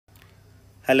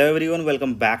Hello everyone,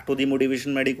 welcome back to the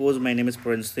Motivation Medicos. My name is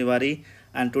Prince Tiwari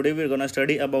and today we're gonna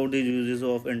study about the uses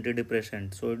of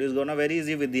antidepressant. So it is gonna very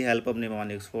easy with the help of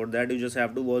mnemonics. For that you just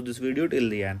have to watch this video till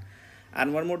the end.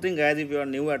 And one more thing guys, if you are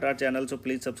new at our channel, so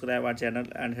please subscribe our channel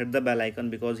and hit the bell icon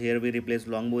because here we replace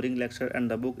long boring lecture and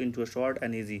the book into a short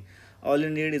and easy. All you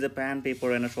need is a pen,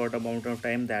 paper and a short amount of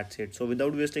time, that's it. So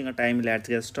without wasting a time, let's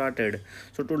get started.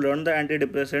 So to learn the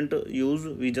antidepressant use,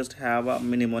 we just have a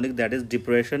mnemonic, that is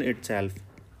depression itself.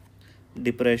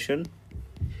 Depression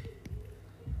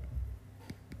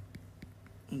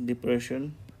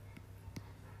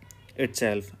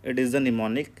itself, it is the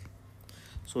mnemonic.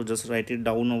 So just write it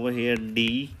down over here: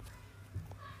 DEPRESS,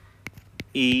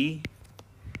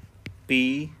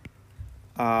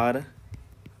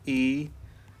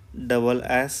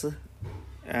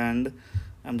 and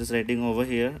I'm just writing over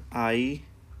here ION.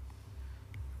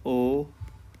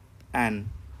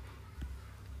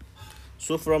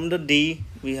 So from the D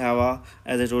we have a,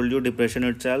 as I told you, depression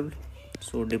itself.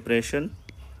 So depression.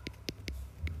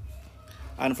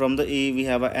 And from the E we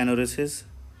have a anorexia.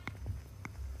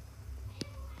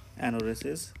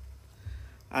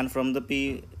 And from the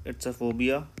P it's a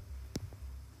phobia.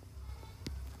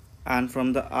 And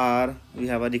from the R we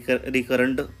have a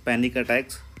recurrent panic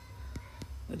attacks.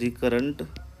 Recurrent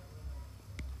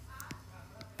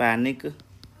panic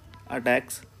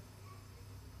attacks.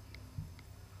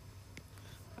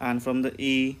 And from the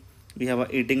E we have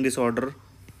a eating disorder.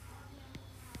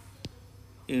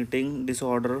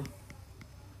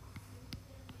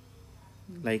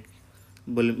 Like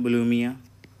bulimia.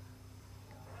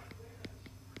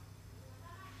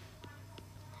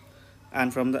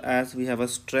 And from the S we have a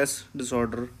stress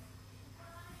disorder.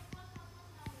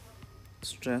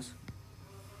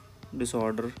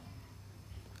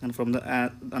 And from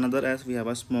the another S we have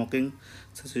a smoking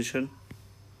cessation.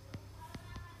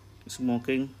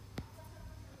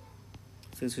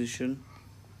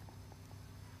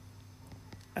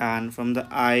 And from the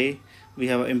I we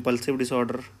have a impulsive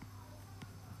disorder.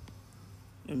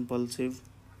 And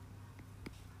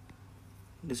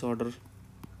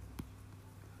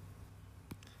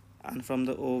from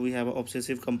the O we have a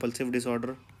obsessive compulsive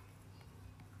disorder.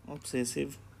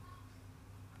 Compulsive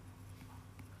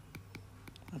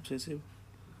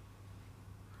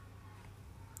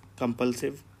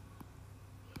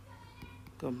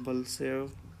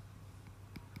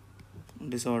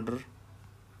disorder.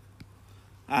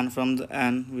 And from the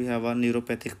N we have a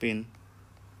neuropathic pain.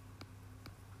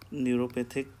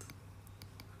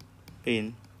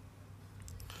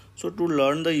 So to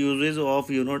learn the uses of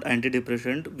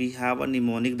antidepressant, we have a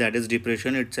mnemonic, that is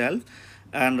depression itself,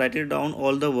 and write it down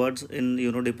all the words in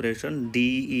depression: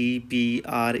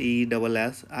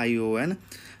 DEPRESSION.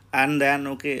 And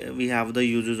then we have the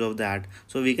uses of that.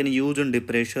 So we can use in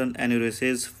depression: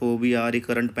 anorexia, phobia,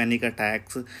 recurrent panic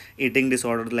attacks, eating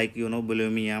disorder like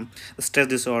bulimia, stress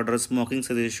disorder, smoking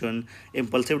cessation,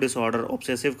 impulsive disorder,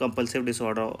 obsessive compulsive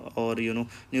disorder, or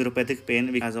neuropathic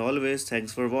pain. As always,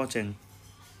 thanks for watching.